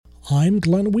I'm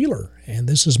Glenn Wheeler, and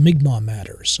this is Mi'kmaq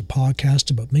Matters, a podcast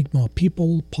about Mi'kmaq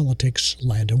people, politics,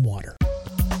 land, and water.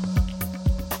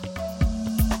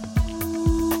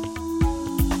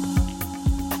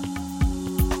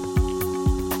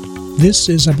 This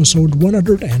is episode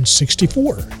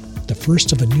 164, the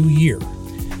first of a new year.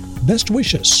 Best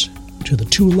wishes to the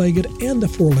two-legged and the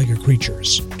four-legged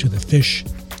creatures, to the fish,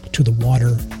 to the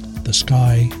water, the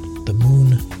sky, the moon,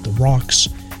 the rocks,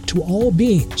 to all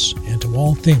beings and to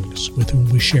all things with whom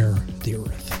we share the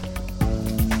earth.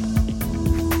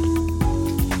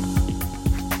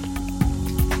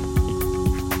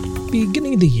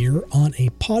 Beginning the year on a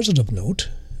positive note,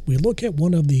 we look at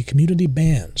one of the community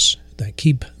bands that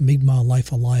keep Mi'kmaq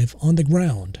life alive on the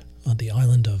ground on the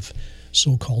island of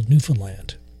so-called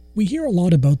Newfoundland. We hear a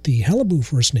lot about the Qalipu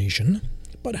First Nation,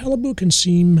 but Qalipu can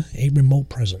seem a remote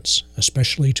presence,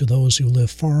 especially to those who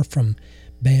live far from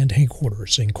band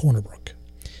headquarters in Corner Brook.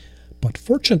 But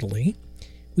fortunately,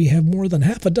 we have more than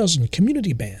half a dozen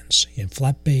community bands in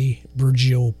Flat Bay,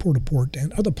 Burgeo, Port-au-Port,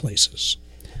 and other places.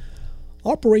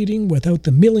 Operating without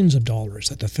the millions of dollars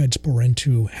that the feds pour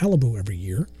into Qalipu every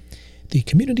year, the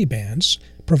community bands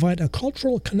provide a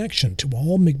cultural connection to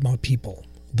all Mi'kmaq people,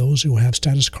 those who have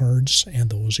status cards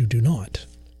and those who do not.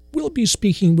 We'll be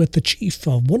speaking with the chief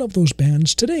of one of those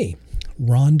bands today.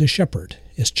 Rhonda Shepherd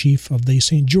is chief of the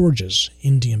St. George's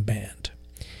Indian Band.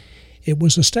 It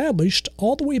was established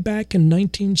all the way back in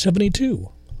 1972,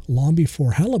 long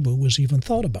before Qalipu was even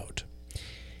thought about.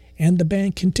 And the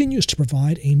band continues to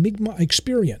provide a Mi'kmaq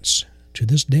experience to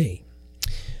this day.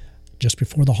 Just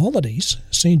before the holidays,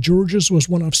 St. George's was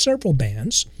one of several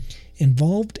bands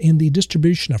involved in the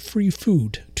distribution of free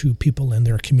food to people in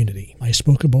their community. I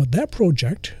spoke about that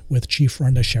project with Chief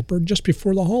Rhonda Shepherd just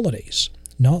before the holidays,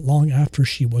 not long after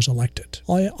she was elected.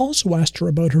 I also asked her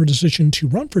about her decision to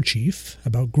run for chief,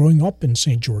 about growing up in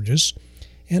St. George's,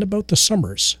 and about the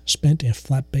summers spent in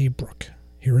Flat Bay Brook.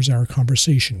 Here is our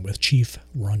conversation with Chief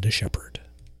Rhonda Shepherd.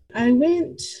 I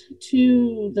went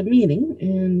to the meeting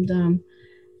and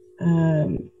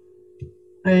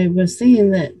I was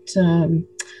saying that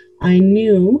I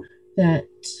knew that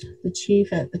the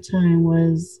chief at the time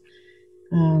was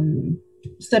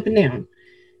stepping down.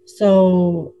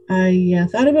 So I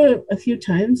thought about it a few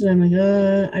times, and I'm like,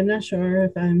 I'm not sure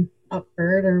if I'm up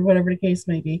for it or whatever the case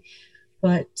may be.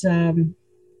 But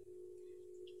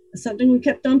something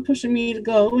kept on pushing me to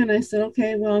go, and I said,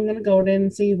 okay, well, I'm going to go then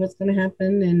and see what's going to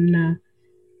happen. And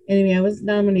anyway, I was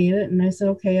nominated, and I said,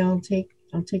 okay, I'll take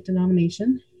the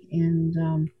nomination.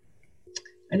 And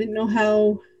I didn't know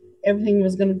how everything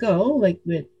was going to go, like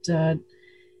with the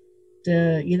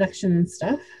election and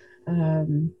stuff.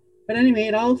 But anyway,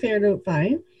 it all fared out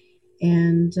fine,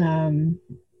 and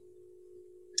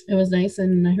it was nice,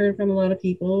 and I heard from a lot of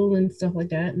people and stuff like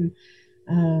that,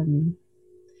 and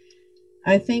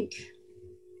I think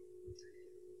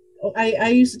I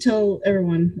used to tell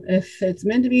everyone, if it's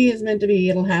meant to be, it's meant to be,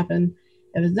 it'll happen.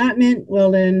 If it's not meant,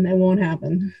 well, then it won't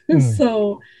happen.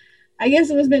 So I guess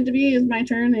it was meant to be. It's my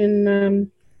turn, and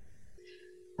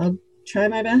I'll try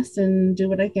my best and do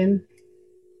what I can.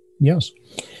 Yes.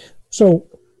 So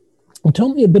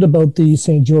tell me a bit about the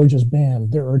St. George's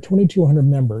Band. There are 2,200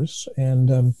 members,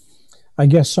 and I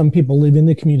guess some people live in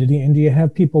the community. And do you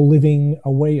have people living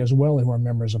away as well who are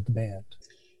members of the band?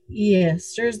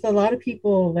 Yes, there's a lot of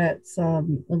people that's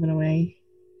living away.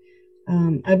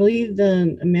 I believe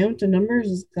the amount of numbers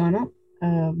has gone up.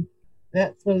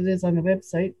 That's what it is on the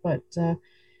website, but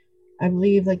I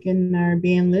believe like in our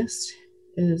band list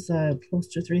is close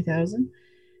to 3,000.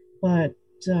 But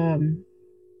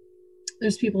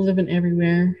there's people living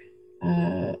everywhere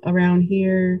around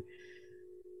here,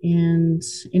 and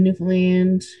in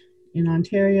Newfoundland, in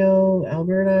Ontario,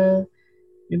 Alberta,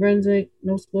 New Brunswick,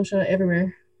 Nova Scotia,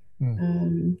 everywhere.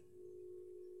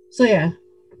 So yeah,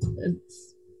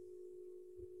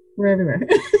 we're everywhere.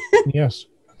 Yes.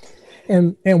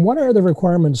 And what are the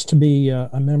requirements to be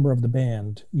a member of the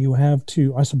band? You have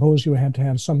to, I suppose you have to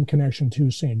have some connection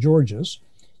to St. George's.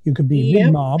 You could be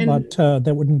Mi'kmaq, but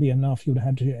that wouldn't be enough. You'd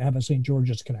have to have a St.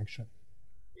 George's connection.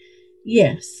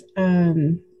 Yes.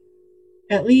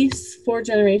 At least 4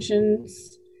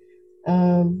 generations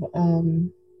of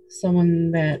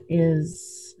someone that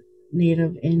is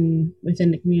native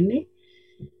within the community.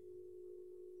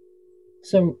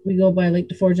 So we go by like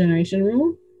the 4-generation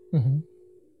rule. Mm-hmm.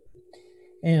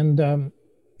 And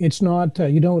it's not,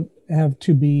 you don't have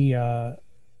to be,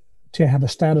 to have a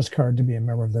status card to be a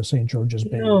member of the St. George's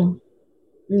Band.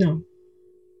 No.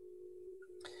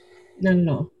 Not at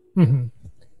all. Mm-hmm.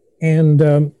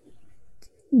 And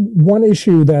one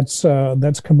issue that's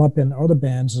come up in other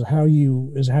bands is how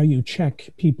you check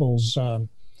people's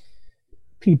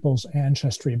people's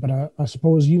ancestry, but I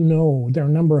suppose there are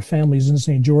a number of families in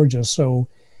St. George's, so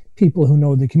people who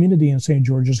know the community in St.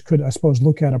 George's could, I suppose,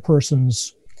 look at a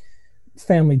person's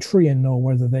family tree and know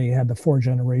whether they had the 4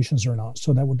 generations or not.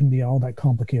 So that wouldn't be all that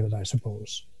complicated, I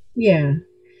suppose. Yeah.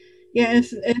 Yeah,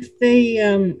 if they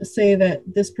say that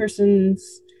this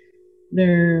person's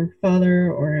their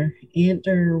father or aunt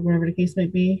or whatever the case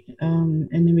might be, and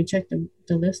then we check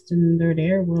the list and they're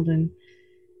there, well then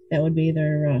that would be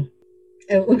their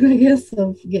outlook, I guess,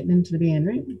 of getting into the band,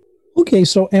 right? Okay,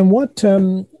 so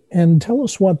and tell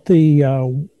us what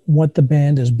the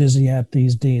band is busy at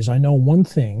these days. I know one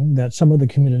thing that some of the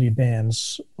community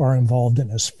bands are involved in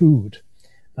is food.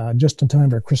 Just in time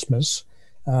for Christmas,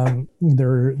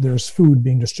 there's food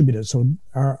being distributed. So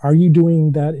are you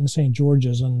doing that in St.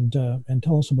 George's, and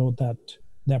tell us about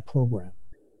that program?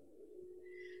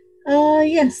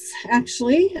 Yes,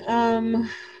 actually,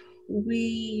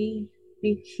 we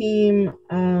became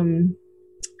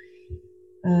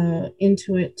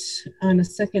into it on a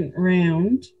second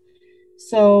round.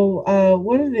 So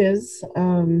what it is,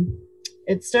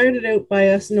 it started out by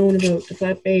us knowing about the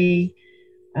Flat Bay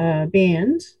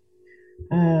band,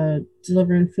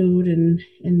 delivering food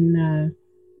and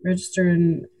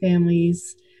registering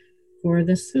families for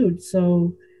this food.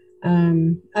 So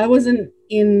I wasn't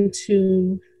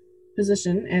into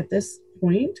position at this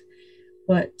point,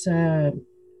 but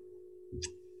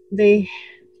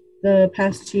the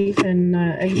past chief and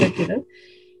executive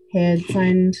had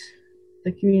signed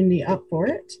the community up for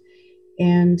it,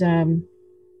 and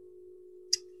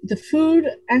the Food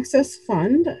Access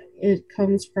Fund, it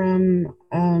comes from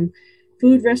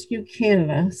Food Rescue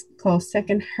Canada, called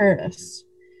Second Harvest.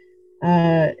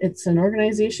 It's an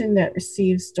organization that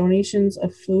receives donations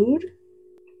of food.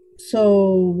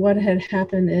 So what had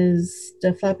happened is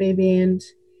the Flat Bay Band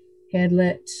had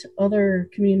let other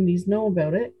communities know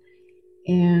about it,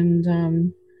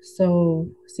 and so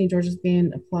St. George's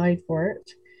Band applied for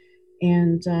it,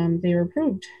 and they were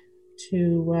approved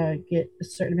to get a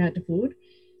certain amount of food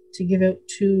to give out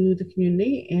to the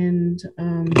community and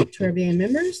to our band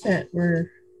members that were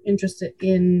interested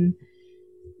in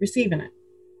receiving it.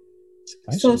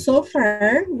 So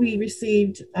far we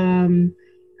received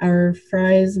our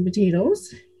fries and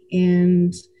potatoes,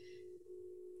 and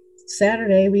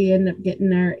Saturday we ended up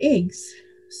getting our eggs.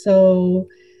 So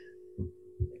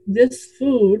this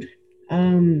food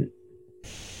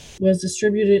was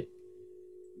distributed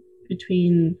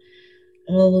between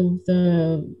all of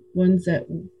the ones that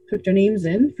put their names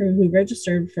in for who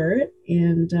registered for it,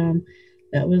 and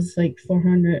that was like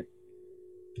 400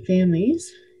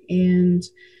 families. And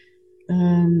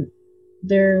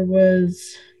there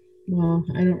was, well,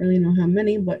 I don't really know how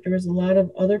many, but there was a lot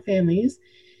of other families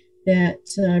that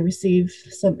received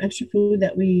some extra food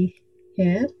that we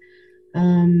had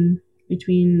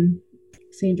between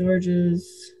St.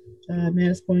 George's,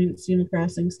 Mattis Point, Steamel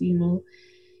Crossing, Steamel,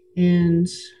 and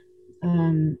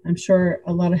I'm sure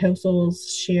a lot of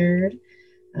households shared.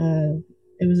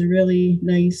 It was a really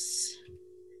nice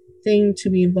thing to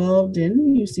be involved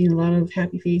in. You've seen a lot of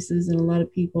happy faces and a lot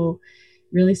of people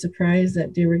really surprised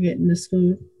that they were getting this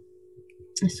food.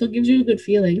 It still gives you a good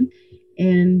feeling,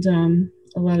 and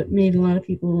made a lot of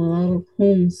people, a lot of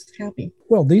homes happy.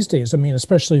 Well, these days, I mean,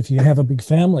 especially if you have a big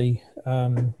family,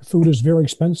 food is very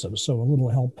expensive, so a little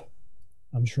help,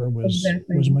 I'm sure, was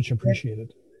much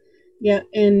appreciated. Yeah,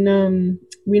 and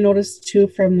we noticed too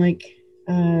from like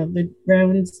the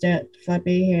rounds that Flat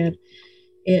Bay had,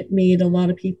 it made a lot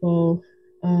of people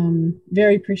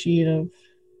very appreciative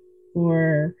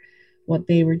for what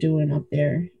they were doing up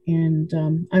there. And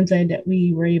I'm glad that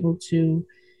we were able to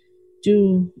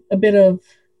do a bit of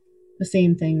the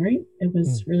same thing, right? It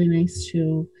was really nice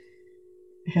to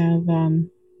have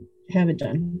it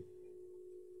done.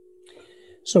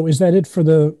 So is that it for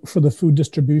the food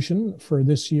distribution for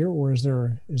this year, or is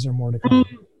there more to come?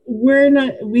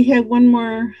 We have one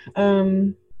more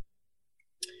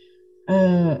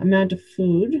amount of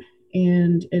food,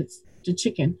 and it's the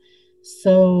chicken.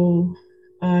 So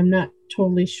I'm not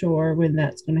totally sure when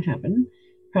that's going to happen.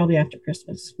 Probably after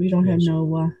Christmas. We don't have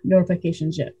no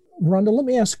notifications yet. Rhonda, let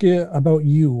me ask you about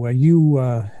you.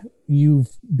 You've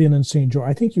been in St. George.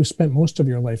 I think you spent most of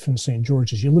your life in St.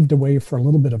 George's. You lived away for a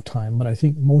little bit of time, but I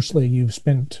think mostly you've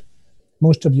spent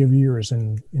most of your years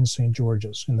in St.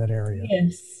 George's, in that area.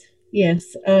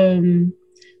 Yes.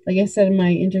 Like I said in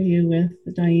my interview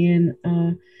with Diane,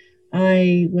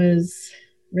 I was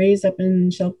raised up in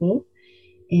Shelco,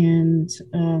 and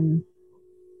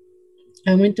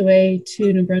I went away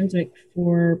to New Brunswick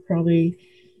for probably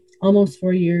almost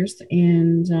 4 years,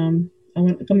 and I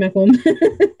want to come back home.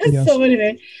 Yes. So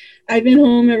anyway, I've been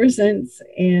home ever since,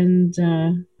 and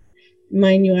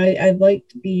mind you, I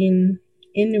liked being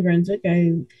in New Brunswick.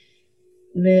 I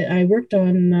worked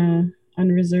on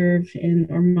reserve in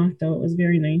Oromocto. It was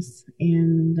very nice,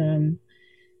 and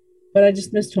but I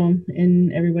just missed home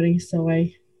and everybody, so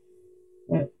I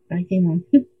came home.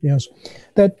 Yes.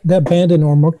 That band in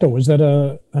Oromocto, was that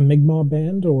a Mi'kmaq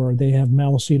band, or they have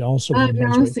Maliseet also in New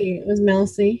Brunswick? Maliseet. It was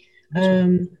Maliseet.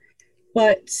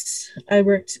 But I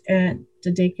worked at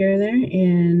the daycare there,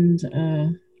 and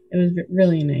it was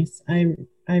really nice. I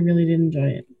really did enjoy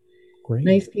it. Great.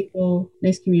 Nice people,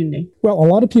 nice community. Well, a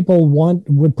lot of people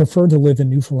would prefer to live in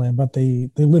Newfoundland, but they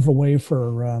live away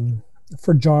for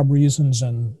job reasons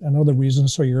and other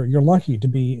reasons. So you're lucky to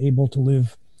be able to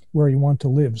live where you want to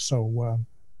live. So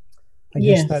I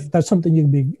guess that's something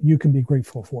you can be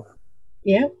grateful for.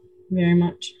 Yeah, very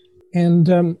much. And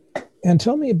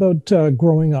tell me about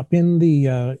growing up in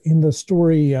the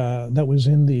story that was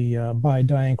in the by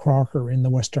Diane Crocker in the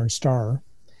Western Star.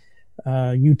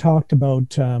 You talked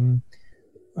about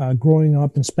growing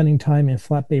up and spending time in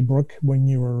Flat Bay Brook when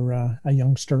you were a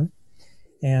youngster,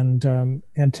 and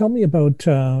tell me about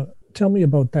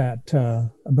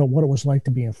that, about what it was like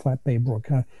to be in Flat Bay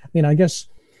Brook. I mean, I guess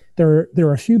there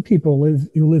are a few people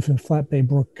who live in Flat Bay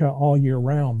Brook all year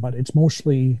round, but it's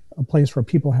mostly a place where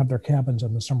people have their cabins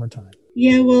in the summertime.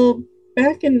 Yeah, well,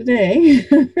 back in the day,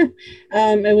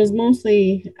 it was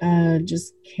mostly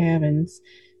just cabins.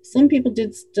 Some people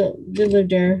did live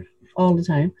there all the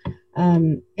time,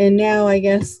 and now I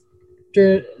guess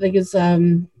it's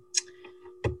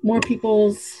more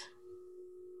people's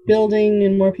building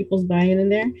and more people's buying in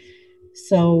there.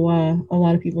 So a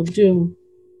lot of people do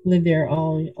live there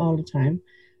all the time.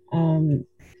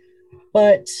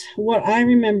 But what I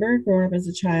remember growing up as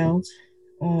a child,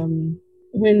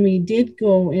 when we did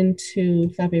go into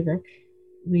Flat Bay Brook,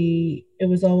 it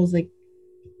was always like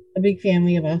a big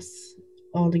family of us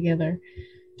all together.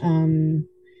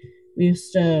 We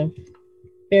used to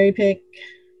berry pick,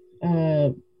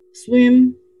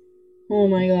 swim. Oh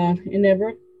my God, in that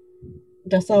brook.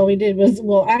 That's all we did was,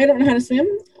 well, I don't know how to swim.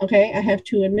 Okay, I have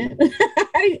to admit.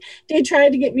 They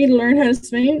tried to get me to learn how to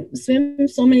swim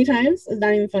so many times. It's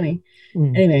not even funny.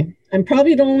 Anyway, I'm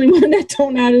probably the only one that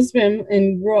don't know how to swim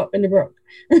and grew up in the brook.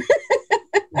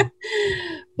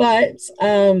 But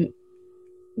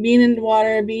being in the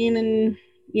water, being in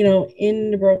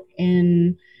the brook,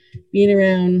 and being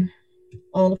around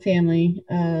all the family,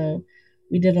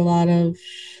 we did a lot of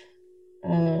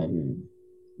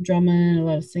drumming, a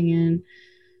lot of singing,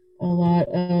 a lot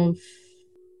of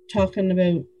talking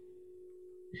about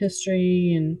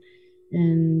history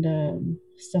and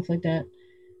stuff like that.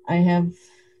 I have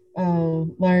a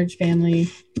large family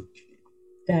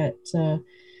that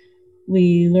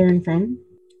we learn from,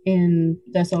 and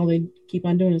that's all they keep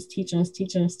on doing is teaching us.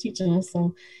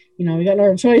 So, we got no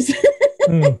other choice.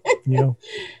 Yeah.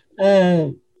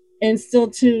 And still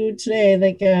to today,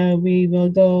 like we will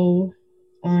go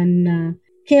on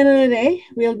Canada Day.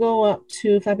 We'll go up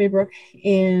to Flat Bay Brook,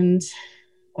 and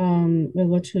we'll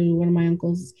go to one of my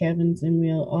uncle's cabins, and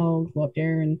we'll all go up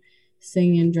there and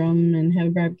sing and drum and have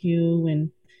a barbecue,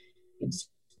 and it's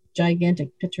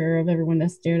gigantic picture of everyone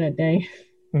that's there that day.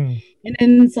 And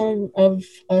then some of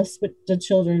us with the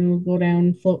children will go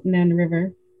down, floating down the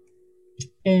river,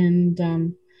 and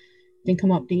then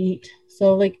come up to eat.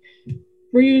 So like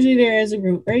we're usually there as a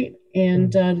group, right?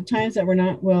 And the times that we're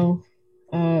not, we'll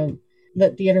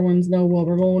let the other ones know, well,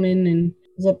 we're going in, and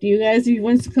it's up to you guys if you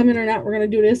want to come in or not. We're going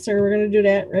to do this or we're going to do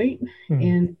that, right?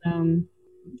 And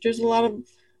there's a lot of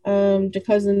the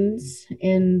cousins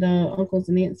and uncles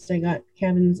and aunts that got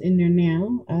cabins in there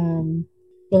now.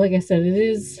 But like I said, it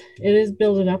is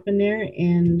building up in there,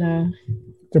 and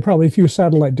there are probably a few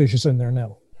satellite dishes in there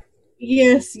now.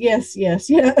 Yes, yeah.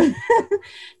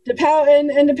 The power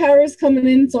and the power is coming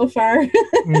in so far.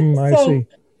 I see.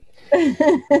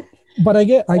 But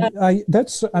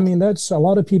that's a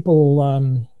lot of people.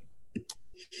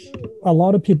 A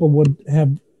lot of people would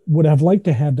have liked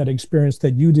to have that experience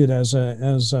that you did as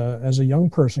a young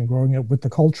person growing up with the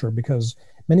culture, because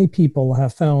many people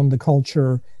have found the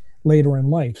culture later in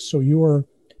life. So you're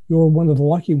one of the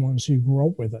lucky ones who grew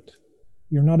up with it.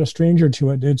 You're not a stranger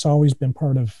to it. It's always been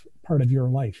part of your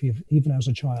life, even as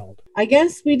a child. I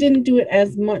guess we didn't do it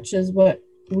as much as what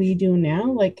we do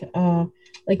now. Like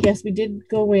yes, we did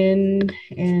go in,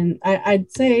 and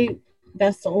I'd say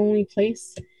that's the only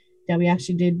place that we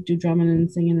actually did do drumming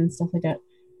and singing and stuff like that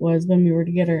was when we were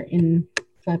together in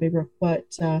Flat Bay Brook.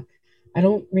 But I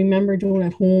don't remember doing it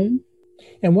at home.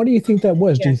 And what do you think that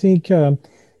was? Yeah. Do you think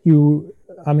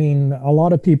I mean, a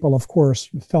lot of people, of course,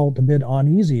 felt a bit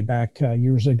uneasy back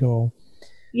years ago,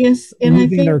 Yes, and I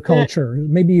leaving their think that, culture.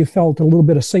 Maybe you felt a little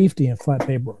bit of safety in Flat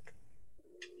Bay Brook.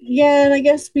 yeah, and I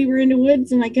guess we were in the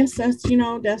woods, and I guess that's,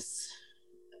 that's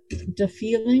the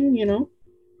feeling, you're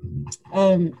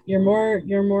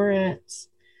more at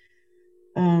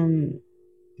um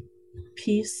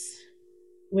peace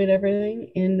with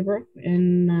everything in the brook,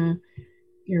 and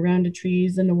you're around the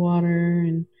trees and the water,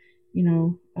 and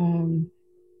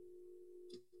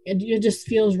it just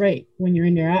feels right when you're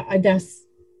in there. That's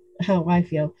how I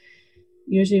feel.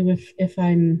 Usually, if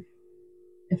I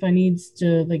needs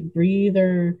to like breathe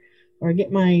or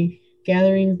get my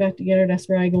gatherings back together, that's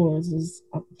where I go. Is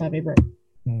up Flat Bay Brook.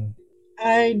 Hmm.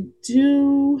 I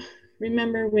do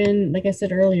remember when, like I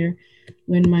said earlier,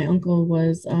 when my uncle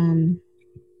was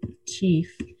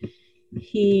chief,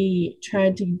 he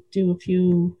tried to do a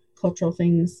few cultural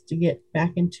things to get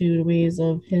back into the ways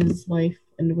of his life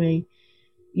and the way,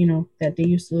 that they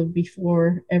used to live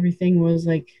before everything was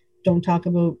like, don't talk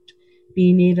about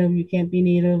being native, you can't be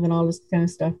native, and all this kind of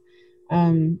stuff.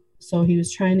 So he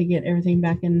was trying to get everything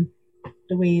back in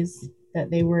the ways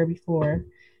that they were before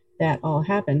that all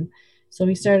happened. So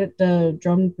we started the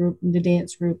drum group and the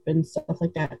dance group and stuff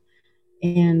like that.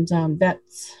 And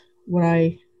that's what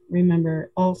I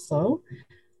remember also.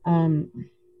 Um,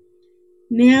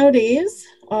 Nowadays,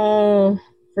 for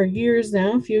years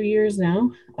now, a few years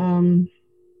now,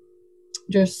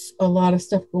 there's a lot of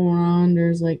stuff going on.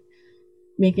 There's like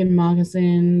making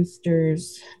moccasins,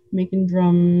 there's making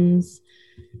drums,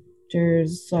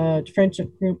 there's the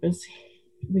friendship group is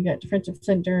we got the friendship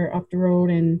center up the road,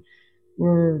 and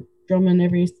we're drumming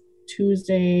every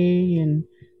Tuesday, and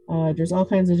there's all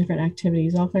kinds of different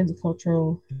activities, all kinds of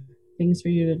cultural things for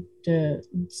you to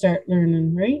start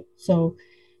learning, right? So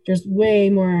there's way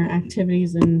more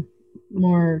activities and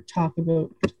more talk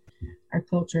about our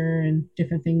culture and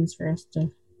different things for us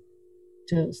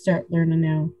to start learning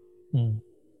now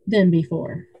than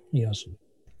before. Yes.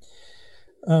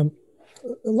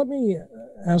 Let me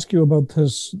ask you about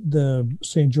the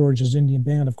St. George's Indian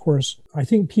Band. Of course, I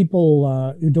think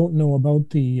people who don't know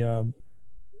about the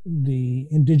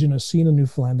indigenous scene in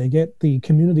Newfoundland, they get the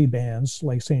community bands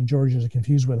like St. George's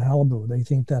confused with Halibu. They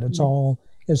think that it's all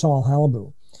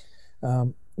Halibu.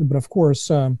 But of course,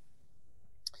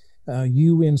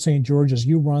 you in St. George's,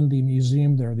 you run the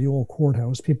museum there, the old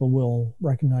courthouse. People will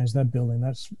recognize that building.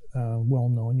 That's well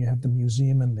known. You have the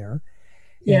museum in there,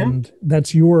 and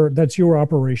that's your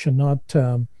operation, not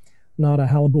a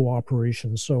Halibu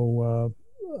operation. So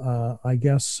I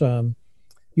guess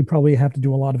you probably have to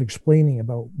do a lot of explaining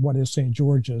about what is St.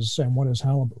 George's and what is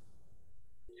Halibu.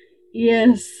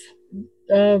 Yes,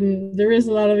 there is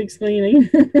a lot of explaining.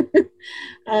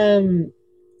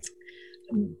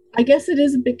 I guess it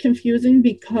is a bit confusing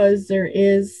because there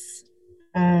is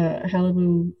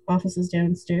Halibu offices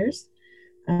downstairs,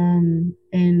 and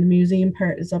the museum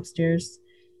part is upstairs.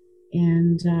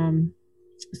 And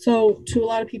so to a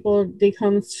lot of people, they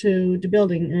come to the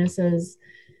building and it says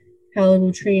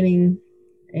Halibu training.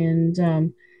 And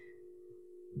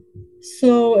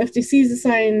so if they see the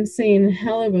sign saying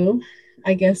Halibu,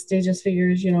 I guess they just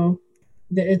figures,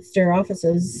 that it's their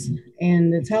offices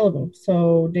and it's Halibu.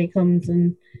 So they comes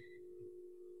and,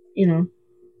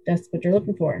 that's what they're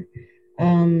looking for.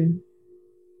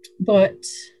 But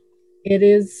it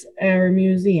is our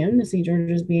museum, the St.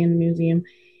 George's Band Museum,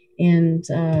 and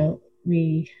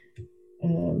we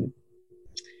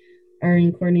are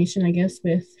in coordination, I guess,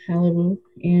 with Halibu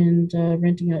and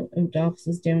renting out the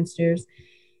offices downstairs.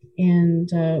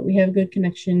 And we have a good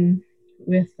connection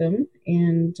with them.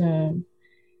 And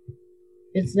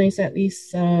it's nice, at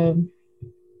least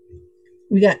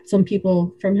we got some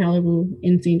people from Halibu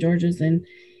in St. George's. And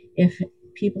if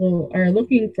people are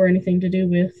looking for anything to do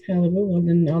with Halibu, well,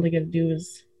 then all they got to do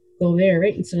is go there,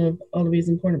 right? Instead of all the ways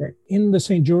in Corner Brook. In the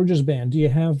St. George's Band, do you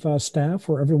have staff,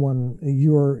 or everyone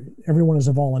is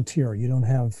a volunteer? You don't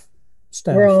have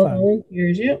staff. We're all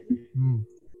volunteers, yep.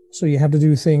 So you have to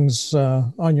do things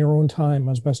on your own time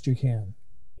as best you can.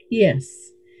 Yes.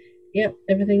 Yep,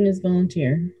 everything is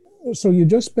volunteer. So you've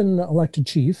just been elected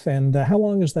chief, and how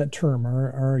long is that term?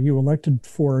 Are you elected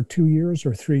for 2 years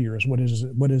or 3 years? What is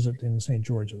it in St.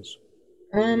 George's?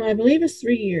 I believe it's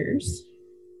 3 years.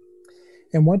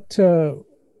 And what do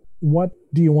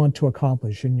you want to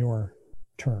accomplish in your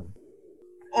term?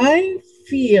 I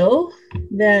feel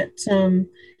that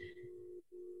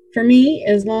for me,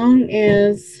 as long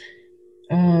as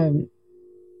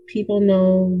people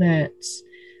know that,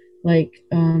 like,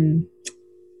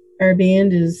 our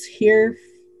band is here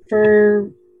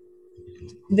for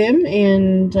them,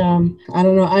 and I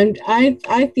don't know.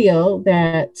 I feel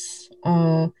that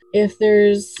if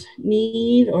there's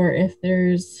need or if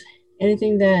there's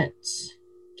anything that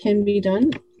can be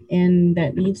done and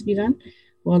that needs to be done,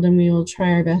 well, then we will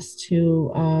try our best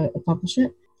to accomplish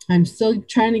it. I'm still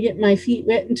trying to get my feet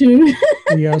wet into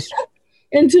Yes.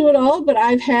 into it all, but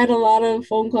I've had a lot of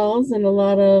phone calls and a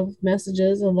lot of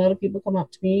messages. A lot of people come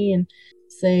up to me and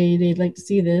say they'd like to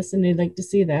see this and they'd like to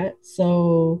see that.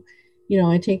 So,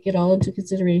 I take it all into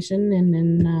consideration, and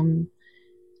then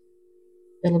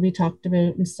it'll be talked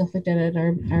about and stuff like that at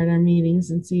our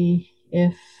meetings, and see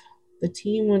if the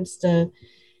team wants to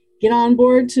get on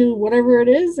board to whatever it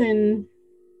is, and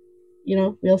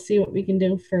we'll see what we can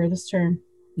do for this term.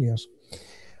 Yes.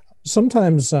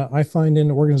 Sometimes I find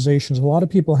in organizations, a lot of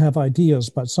people have ideas,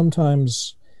 but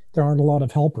sometimes there aren't a lot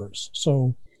of helpers.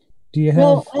 So do you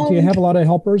have a lot of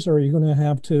helpers, or are you going to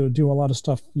have to do a lot of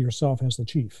stuff yourself as the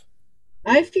chief?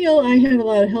 I feel I have a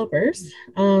lot of helpers.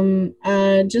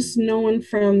 Just knowing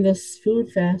from this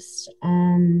food fest,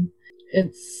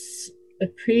 it's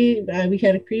we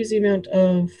had a crazy amount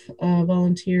of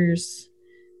volunteers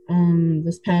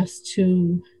this past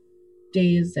 2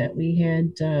 days that we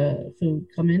had food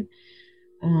come in.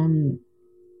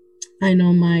 I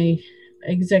know my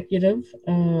executive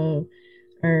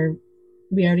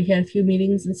we already had a few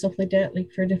meetings and stuff like that,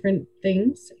 like for different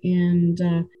things, and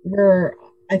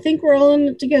I think we're all in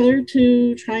it together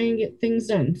to try and get things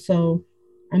done. So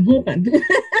I'm hoping.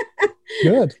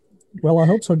 Good. Well, I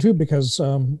hope so too, because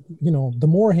the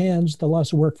more hands, the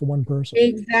less work for one person.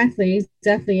 Exactly.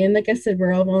 And like I said,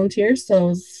 we're all volunteers,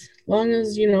 so as long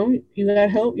as you got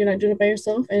help, you're not doing it by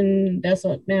yourself, and that's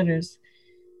what matters.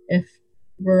 If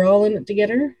we're all in it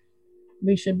together,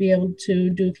 we should be able to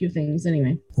do a few things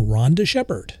anyway. Rhonda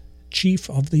Shepard, Chief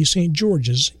of the St.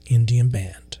 George's Indian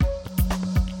Band.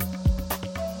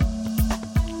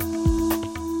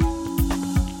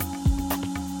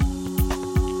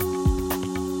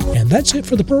 And that's it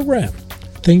for the program.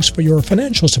 Thanks for your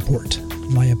financial support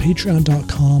via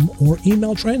patreon.com or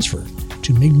email transfer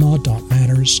to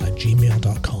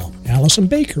mi'kmaq.matters@gmail.com. Allison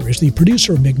Baker is the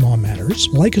producer of Mi'kmaq Matters.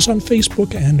 Like us on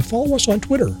Facebook and follow us on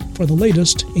Twitter for the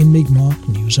latest in Mi'kmaq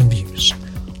news and views.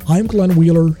 I'm Glenn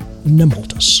Wheeler,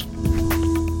 Nemultus.